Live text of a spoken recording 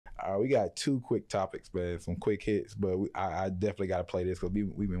We got 2 quick topics, man. Some quick hits, but I definitely got to play this because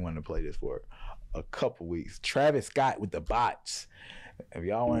we've been wanting to play this for a couple weeks. Travis Scott with the bots. If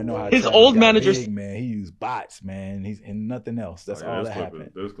y'all want to know how his Travis old got manager, big, man, he used bots, man. He's and nothing else. That's all that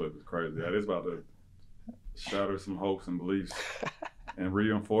happened. This clip is crazy. Yeah, it's about to shatter some hopes and beliefs and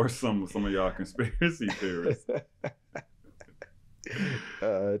reinforce some of y'all conspiracy theories.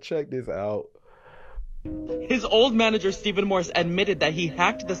 Check this out. his old manager, Stephen Morris, admitted that he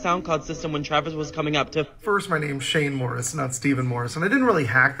hacked the SoundCloud system when Travis was coming up to... First, my name's Shane Morris, not Stephen Morris, and I didn't really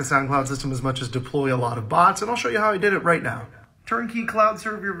hack the SoundCloud system as much as deploy a lot of bots, and I'll show you how I did it right now. Turnkey cloud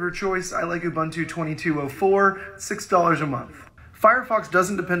server of your choice. I like Ubuntu 2204, $6 a month. Firefox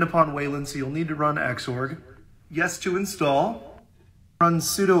doesn't depend upon Wayland, so you'll need to run Xorg. Yes to install. Run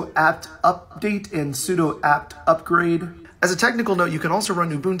sudo apt update and sudo apt upgrade. As a technical note, you can also run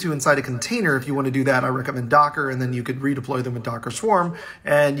Ubuntu inside a container. If you want to do that, I recommend Docker, and then you could redeploy them with Docker Swarm,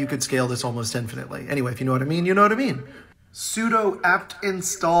 and you could scale this almost infinitely. Anyway, if you know what I mean, you know what I mean. Sudo apt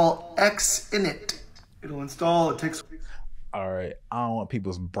install xinit. It'll install, it takes... All right, I don't want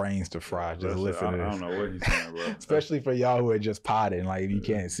people's brains to fry just listening to this. I don't know what he's saying, bro. Especially for y'all who are just potting, like if you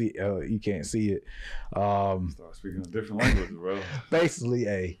can't see, you can't see it. Start speaking a different language, bro.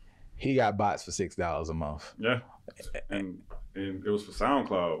 Basically, he got bots for $6 a month. Yeah, and it was for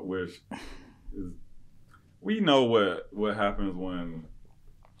SoundCloud, which is, we know what happens when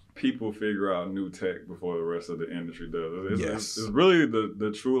people figure out new tech before the rest of the industry does. It's really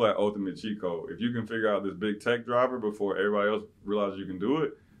the true like ultimate cheat code. If you can figure out this big tech driver before everybody else realizes you can do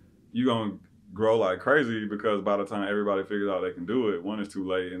it, you're gonna grow like crazy, because by the time everybody figures out they can do it, 1, it's too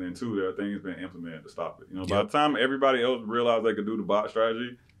late, and then 2, there are things being implemented to stop it. You know, by the time everybody else realized they could do the bot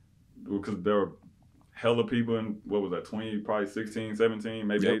strategy, because there were hella people in, what was that, 20, probably 16, 17,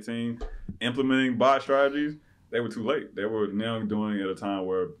 maybe 18, implementing bot strategies. They were too late. They were now doing it at a time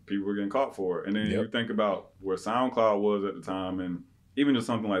where people were getting caught for it. And then you think about where SoundCloud was at the time, and even just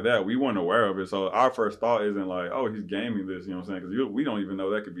something like that, we weren't aware of it. So our first thought isn't like, oh, he's gaming this, you know what I'm saying? Because we don't even know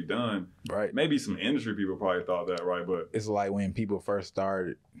that could be done. Right. Maybe some industry people probably thought that, right? But it's like when people first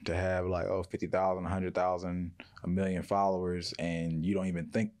started to have like, 50,000, 100,000, a million followers, and you don't even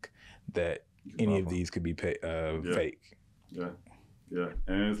think that any of these could be fake. Yeah.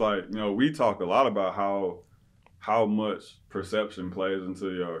 And it's like, you know, we talk a lot about how much perception plays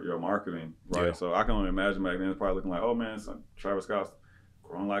into your marketing, right? Yeah. So I can only imagine back then it's probably looking like, oh man, Travis Scott's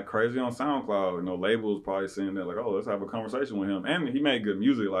growing like crazy on SoundCloud. You know, labels probably seeing that like, oh, let's have a conversation with him. And he made good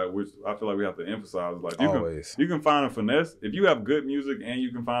music, like, which I feel like we have to emphasize. Like, you can find a finesse. If you have good music and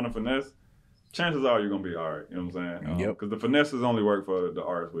you can find a finesse, chances are you're gonna be all right. You know what I'm saying? Because the finesses only work for the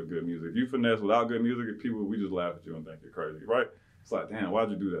artists with good music. If you finesse without good music, we just laugh at you and think you're crazy, right? It's like, damn,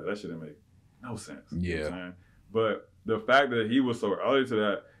 why'd you do that? That shouldn't make no sense. You know what I'm saying? But the fact that he was so early to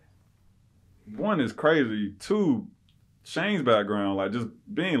that, 1, is crazy. 2, Shane's background, like just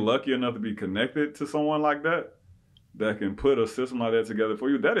being lucky enough to be connected to someone like that can put a system like that together for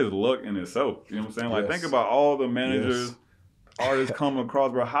you, that is luck in itself. You know what I'm saying? Like, think about all the managers, artists come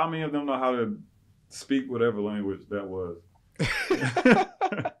across, bro. How many of them know how to speak whatever language that was?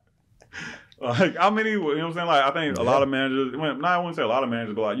 Like, how many, you know what I'm saying? Like, I think a lot of managers, I wouldn't say a lot of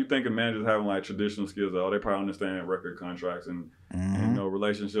managers, but like, you think of managers having like traditional skills, they probably understand record contracts and you know,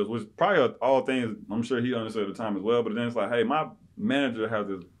 relationships, which probably all things I'm sure he understood at the time as well. But then it's like, hey, my manager has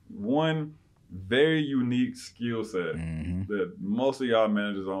this one very unique skill set that most of y'all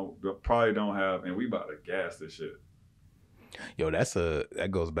managers probably don't have, and we about to gas this shit. Yo, that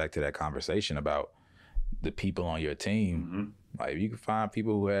goes back to that conversation about the people on your team. Like, if you can find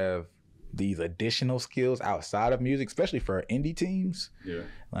people who have these additional skills outside of music, especially for indie teams,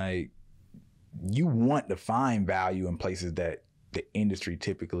 like, you want to find value in places that the industry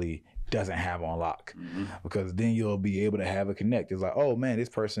typically doesn't have on lock, because then you'll be able to have a connect. It's like, oh man, this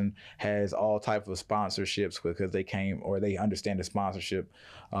person has all type of sponsorships because they came, or they understand the sponsorship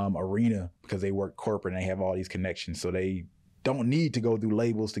arena because they work corporate and they have all these connections, so they don't need to go through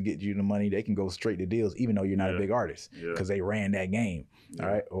labels to get you the money. They can go straight to deals, even though you're not a big artist, because they ran that game. All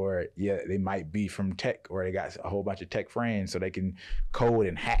right. Or they might be from tech, or they got a whole bunch of tech friends, so they can code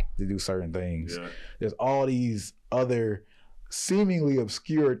and hack to do certain things. There's all these other seemingly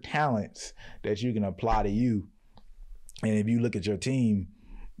obscure talents that you can apply to you. And if you look at your team,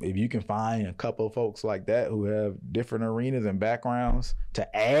 if you can find a couple of folks like that who have different arenas and backgrounds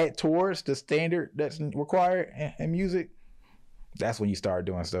to add towards the standard that's required in music, that's when you start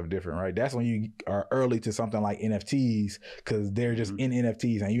doing stuff different, right? That's when you are early to something like NFTs, because they're just in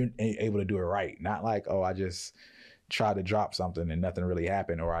NFTs and you're able to do it right. Not like, oh, I just tried to drop something and nothing really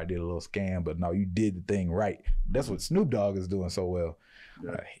happened, or I did a little scam, but no, you did the thing right. That's what Snoop Dogg is doing so well.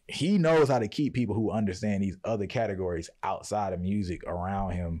 He knows how to keep people who understand these other categories outside of music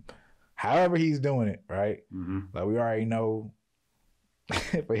around him, however he's doing it, right? Like we already know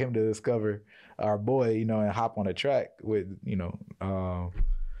for him to discover our boy, you know, and hop on a track with, you know,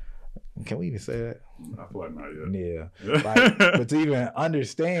 can we even say that? I feel like not yet. Yeah. Like, but to even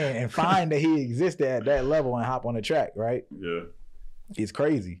understand and find that he existed at that level and hop on the track, right? Yeah. It's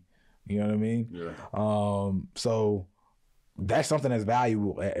crazy. You know what I mean? Yeah. So that's something that's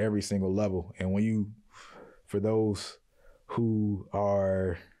valuable at every single level. And when you, for those who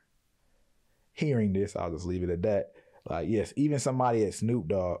are hearing this, I'll just leave it at that. Like, yes, even somebody at Snoop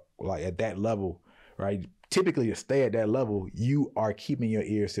Dogg, like at that level, right? Typically to stay at that level, you are keeping your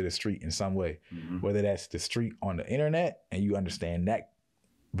ears to the street in some way, whether that's the street on the internet and you understand that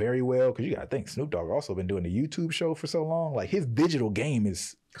very well. Cause you gotta think Snoop Dogg also been doing the YouTube show for so long. Like his digital game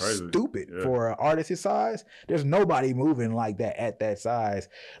is crazy. Stupid for an artist his size. There's nobody moving like that at that size.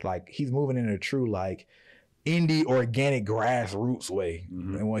 Like he's moving in a true like indie organic grassroots way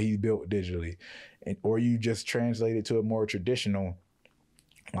and what he's built digitally. And, or you just translate it to a more traditional,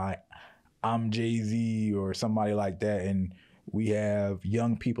 like I'm Jay-Z or somebody like that, and we have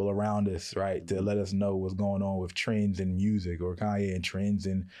young people around us, right, to let us know what's going on with trends in music, or Kanye and trends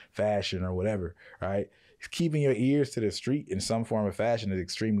in fashion or whatever, right? Keeping your ears to the street in some form of fashion is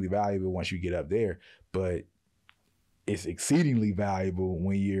extremely valuable once you get up there, but it's exceedingly valuable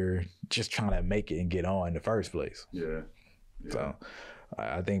when you're just trying to make it and get on in the first place. Yeah. So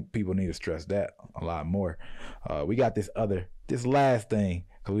I think people need to stress that a lot more. We got this last thing,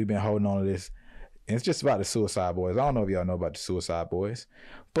 because we've been holding on to this, and it's just about the Suicide Boys. I don't know if y'all know about the Suicide Boys,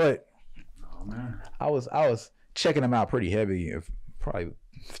 but I was checking them out pretty heavy, probably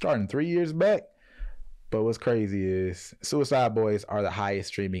starting 3 years back. But what's crazy is Suicide Boys are the highest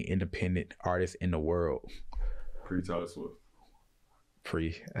streaming independent artists in the world. Pre-Taylor Swift.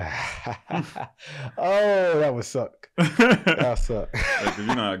 Oh, that would suck. That would suck. You're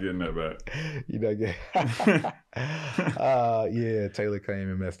not getting that back. You're not getting. Yeah, Taylor came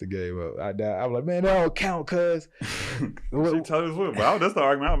and messed the game up. I was like, man, that don't count, cuz. She Taylor Swift, bro. That's the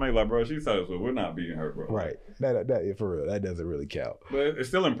argument I make. Like, bro, she's Taylor Swift. We're not beating her, bro. Right. That for real. That doesn't really count. But it's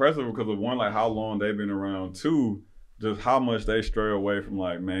still impressive because of one, like how long they've been around. Two, just how much they stray away from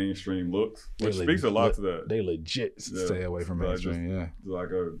like mainstream looks, which speaks a lot to that. They legit stay away from mainstream.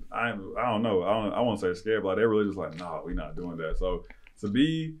 I don't know. I won't say scared, but like, they're really just like, nah, we're not doing that. So to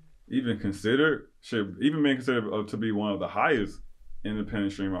be even considered, should even be considered to be one of the highest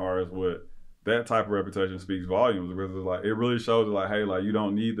independent streaming artists with that type of reputation speaks volumes. Because it's like, it really shows that like, hey, like you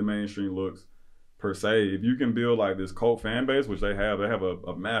don't need the mainstream looks per se. If you can build like this cult fan base, which they have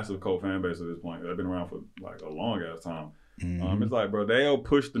a massive cult fan base at this point. They've been around for like a long ass time. It's like, bro, they'll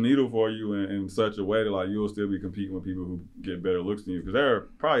push the needle for you in such a way that like you'll still be competing with people who get better looks than you. Because there are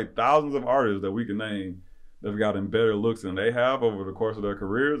probably thousands of artists that we can name that've gotten better looks than they have over the course of their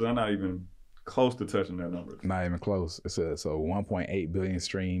careers. And they're not even close to touching their numbers. Not even close. So 1.8 billion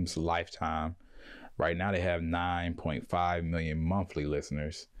streams lifetime. Right now they have 9.5 million monthly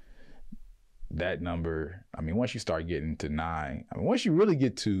listeners. That number, I mean, once you start getting to 9, I mean, once you really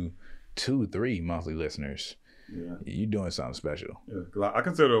get to 2-3 monthly listeners, you're doing something special. Yeah, because I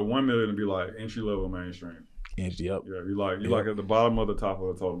consider 1 million to be like entry level mainstream. Yep. Yeah, you like at the bottom of the top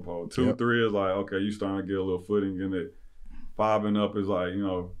of the totem pole. 2, 3 is like, okay, you starting to get a little footing in it. 5 and up is like, you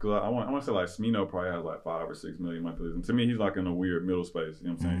know, because I want to say like Smino probably has like 5 or 6 million monthly listeners. To me, he's like in a weird middle space. You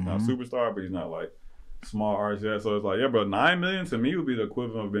know what I'm saying? He's not a superstar, but he's not like small artist yet. So it's like, yeah, bro, 9 million to me would be the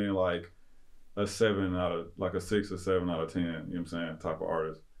equivalent of being like a 7 out of like a 6 or 7 out of 10. You know what I'm saying? Type of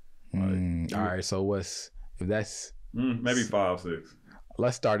artist. Like, all right. So if that's maybe 5, 6.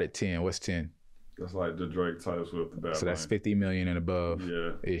 Let's start at 10. What's 10? That's like the Drake, Taylor Swift, the Bad So that's 50 million and above.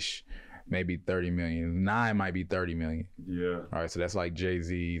 Yeah. Ish. Maybe 30 million. 9 might be 30 million. Yeah. All right. So that's like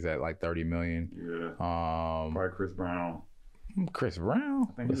Jay-Z's at like 30 million. Yeah. Probably Chris Brown. Chris Brown?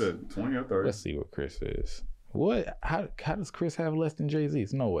 I think he's at 20 or 30. Let's see what Chris is. What? How does Chris have less than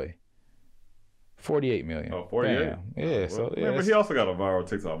Jay-Z's? No way. 48 million. Oh, 48? Damn. Yeah. Well, So yeah, but he also got a viral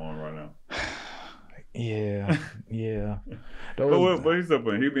TikTok moment right now. Yeah. But he's still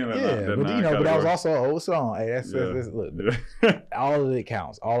putting. He being that but you know, but that was also an old song. Hey, that's look, all of it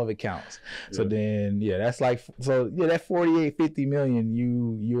counts. All of it counts. So then, that's like, that 48, 50 million,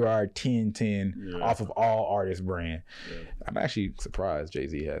 you are 10 off of all artist brand. Yeah. I'm actually surprised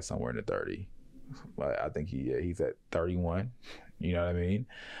Jay-Z has somewhere in the 30. But I think he's at 31. You know what I mean?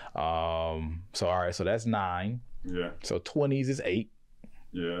 So all right, so that's 9. Yeah. So 20s is 8.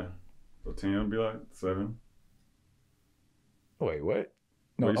 Yeah. So 10 would be like 7. Wait, what?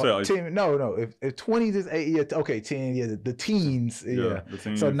 No, Well, you said, like, 10, no. If 20s is 8, yeah, okay, 10, yeah, the teens, yeah. the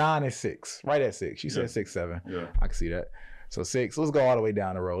teens. So 9 is 6, right at 6. You said Yeah. 6, 7. Yeah. I can see that. So 6. Let's go all the way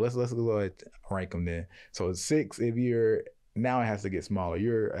down the road. Let's go ahead and rank them then. So 6, if you're now it has to get smaller.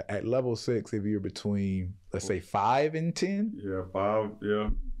 You're at level 6 if you're between, let's say, 5 and 10. Yeah, 5. Yeah.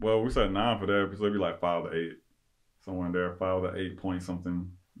 Well, we said 9 for that, so it'd be like 5 to 8, somewhere in there. 5 to 8 point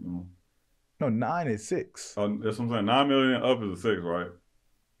something. You know. No, 9 is 6. Oh, that's what I'm saying. 9 million up is a 6, right?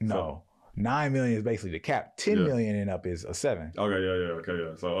 No, 9 million is basically the cap. 10 million and up is a 7. Okay, yeah. Okay,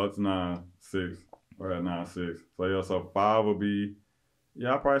 yeah. So up to 9, 6. We're at 9, 6. So yeah, so 5 would be,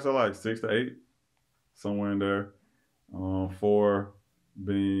 yeah, I probably say like 6 to 8, somewhere in there. 4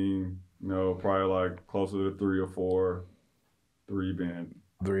 being, probably like closer to 3 or 4. 3 being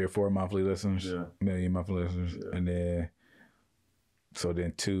 3 or 4 monthly listeners. Yeah. Million monthly listeners, and then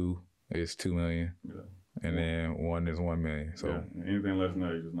 2 is 2 million. Yeah. And then 1 is 1 million. So anything less than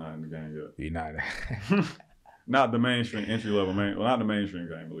that, you're just not in the game yet. you're not. Not the mainstream entry level not the mainstream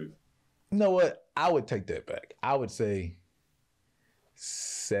game, at least. You know what? I would take that back. I would say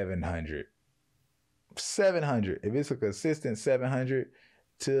 700. 700. If it's a consistent 700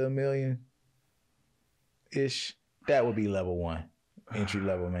 to $1 million ish, that would be level 1, entry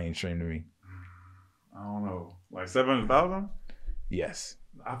level mainstream to me. I don't know, like 700,000. Yes.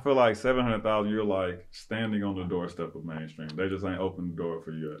 I feel like 700,000, you're like standing on the doorstep of mainstream. They just ain't opened the door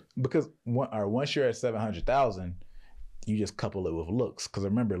for you yet. Because once you're at 700,000, you just couple it with looks. Because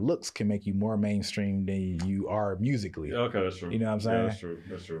remember, looks can make you more mainstream than you are musically. Yeah, okay, that's true. You know what I'm saying? Yeah,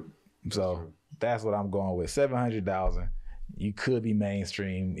 that's true. That's what I'm going with. 700,000. You could be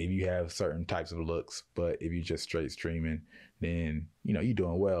mainstream if you have certain types of looks, but if you're just straight streaming, then you're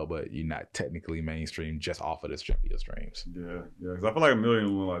doing well, but you're not technically mainstream just off of the strength of your streams. Yeah. Because I feel like $1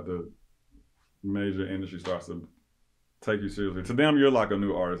 million when like the major industry starts to take you seriously. To them, you're like a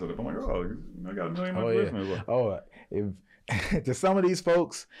new artist. I'm like, I got $1 million listeners. If to some of these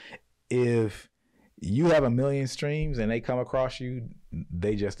folks, if you have 1 million streams and they come across you,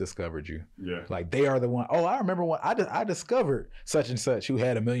 they just discovered you. Yeah. Like they are the one. Oh, I remember when I discovered such and such who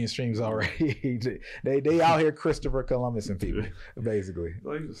had 1 million streams already. they out here Christopher Columbus and people, basically.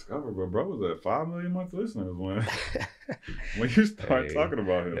 Like you discovered, bro was at 5 million monthly listeners when you start talking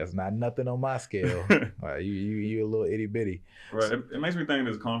about him. That's not nothing on my scale. You a little itty bitty. Right. It makes me think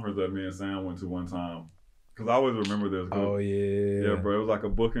of this conference that me and Sam went to one time. Because I always remember this. Oh, yeah. Yeah, bro. It was like a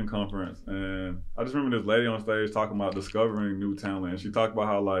booking conference. And I just remember this lady on stage talking about discovering new talent. And she talked about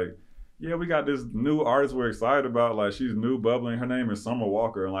how, like, yeah, we got this new artist we're excited about. Like, she's new, bubbling. Her name is Summer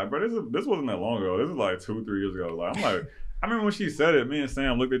Walker. And, like, bro, this wasn't that long ago. This is like 2-3 years ago. Like, I'm like, I remember when she said it, me and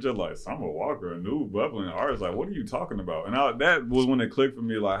Sam looked at each other like, Summer Walker, a new, bubbling artist. Like, what are you talking about? And that was when it clicked for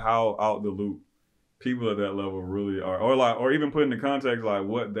me, like, how out the loop people at that level really are, or even put into context like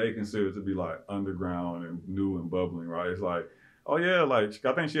what they consider to be like underground and new and bubbling, right? It's like, oh yeah, like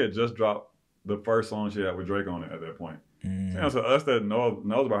I think she had just dropped the first song she had with Drake on it at that point. So us that knows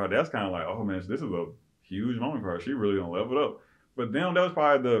about her, that's kind of like, oh man, this is a huge moment for her. She really gonna level it up. But then that was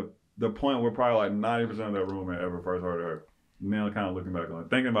probably the point where probably like 90% of that room had ever first heard of her. Now kind of looking back on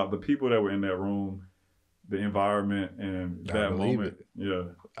it, thinking about the people that were in that room, the environment, and that moment. Yeah.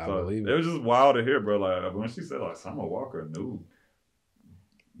 I believe it. It was just wild to hear, bro. Like when she said like Summer Walker,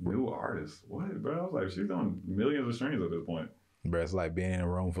 new artist. What, bro? I was like, she's on millions of streams at this point. Bro, it's like being in a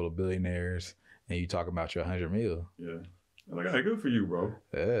room full of billionaires and you talking about your 100 mil. Yeah. I'm like, hey, good for you, bro.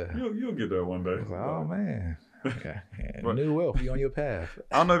 Yeah. You'll get there one day. Like, oh man. Okay. New wealth, you on your path.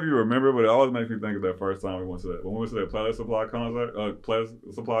 I don't know if you remember, but it always makes me think of that first time we went to that. When we went to that Playlist Supply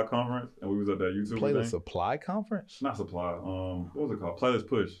conference, and we was at that YouTube Playlist Supply conference? Not Supply. What was it called? Playlist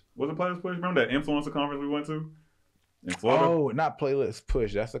Push. Was it Playlist Push? Remember that influencer conference we went to in Florida? Oh, not Playlist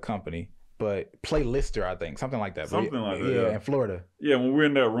Push. That's the company. But Playlister, I think. Something like that. Something like that. Yeah, in Florida. Yeah, when we were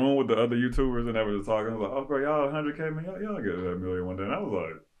in that room with the other YouTubers and they were just talking, I was like, oh, bro, y'all 100K, man. Y'all get that million one day. And I was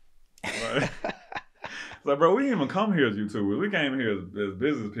like it's like, bro, we didn't even come here as YouTubers. We came here as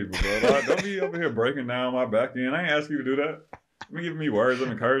business people, bro. Like, don't be over here breaking down my back end. I ain't asking you to do that. You giving me words of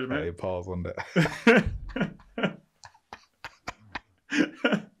encouragement. Hey, pause on that.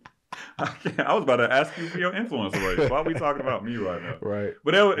 I was about to ask you for your influencer rate. Why are we talking about me right now? Right.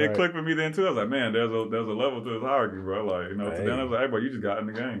 But it clicked for me then too. I was like, man, there's a level to this hierarchy, bro. Like, to them I was like, hey, bro, you just got in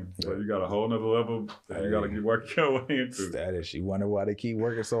the game. So you got a whole nother level that you got to keep working your way into. Status. You wonder why they keep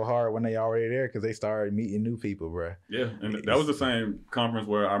working so hard when they already there, because they started meeting new people, bro. Yeah, and that was the same conference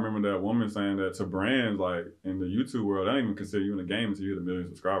where I remember that woman saying that to brands like in the YouTube world, they don't even consider you in the game until you hit 1 million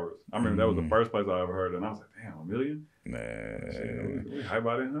subscribers. I remember that was the first place I ever heard it, and I was like, damn, 1 million? Man, we hype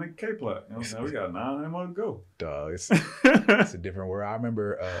about it 100K plot. You know what I'm saying? We got 900 more to go. dog, it's a different world. I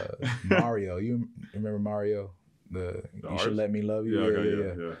remember Mario. You remember Mario? The You artist? Should Let Me Love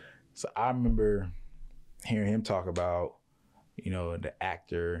You. Yeah. So I remember hearing him talk about, you know, the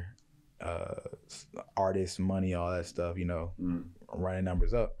actor, artist, money, all that stuff, you know, running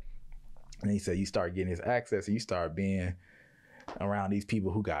numbers up. And he said you start getting his access and you start being around these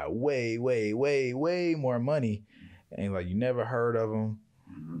people who got way, way, way, way more money. And like, you never heard of them,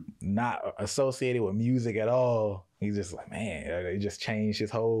 not associated with music at all. He's just like, man, it just changed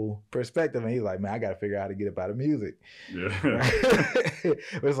his whole perspective. And he's like, man, I got to figure out how to get up out of music. Yeah.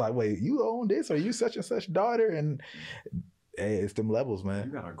 It's like, wait, you own this? Or you such and such daughter? And hey, it's them levels, man.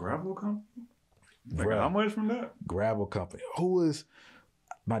 You got a gravel company? Like, Bruh. how much from that? Gravel company. Who is?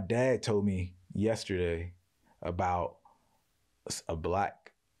 My dad told me yesterday about a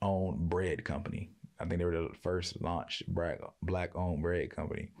black-owned bread company. I think they were the first launched black-owned bread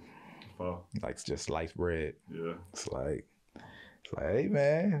company. Wow. Like just sliced bread. Yeah. It's like, hey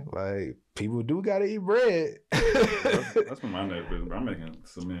man, like people do gotta eat bread. That's what my next business. I'm making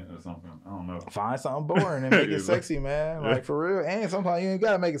cement or something. I don't know. Find something boring and make it Yeah. sexy, man. Like for real. And sometimes you ain't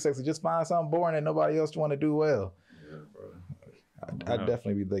gotta make it sexy. Just find something boring that nobody else want to do well. Yeah, bro. I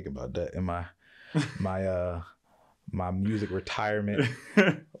definitely be thinking about that in my my music retirement.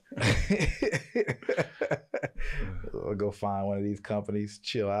 I'll go find one of these companies,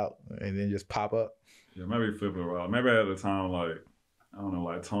 chill out, and then just pop up. Yeah, maybe flip it around. Maybe at the time, like, I don't know,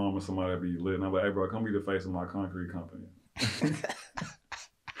 like Tom or somebody be lit. And I'm like, hey, bro, come be the face of my concrete company.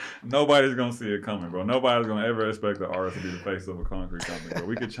 Nobody's going to see it coming, bro. Nobody's going to ever expect the artist to be the face of a concrete company, bro.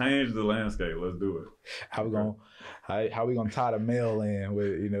 We could change the landscape. Let's do it. How we gonna tie the mail in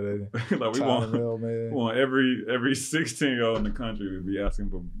with, you know, the Like we want every 16-year-old in the country to be asking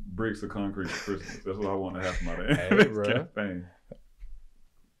for bricks of concrete for Christmas. That's what I want to happen by the end of this campaign.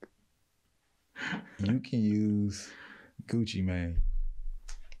 You can use Gucci Mane.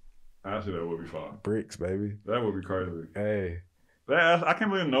 Actually, that would be fun. Bricks, baby. That would be crazy. Hey. I can't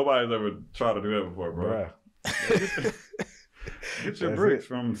believe nobody's ever tried to do that before, bro. Get your bricks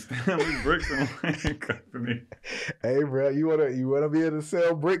from Stanley Bricks and Lane Company. Hey, bro, you wanna be able to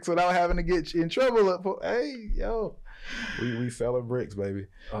sell bricks without having to get in trouble? Hey, yo, we selling bricks, baby.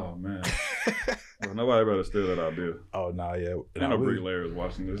 Oh man, bro, nobody better steal that idea. Oh no, yeah, ain't no bricklayers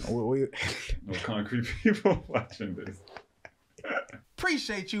watching this. No concrete people watching this.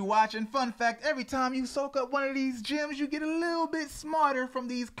 Appreciate you watching. Fun fact, every time you soak up one of these gems, you get a little bit smarter from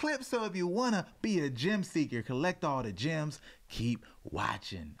these clips. So if you want to be a gem seeker, collect all the gems, keep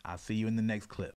watching. I'll see you in the next clip.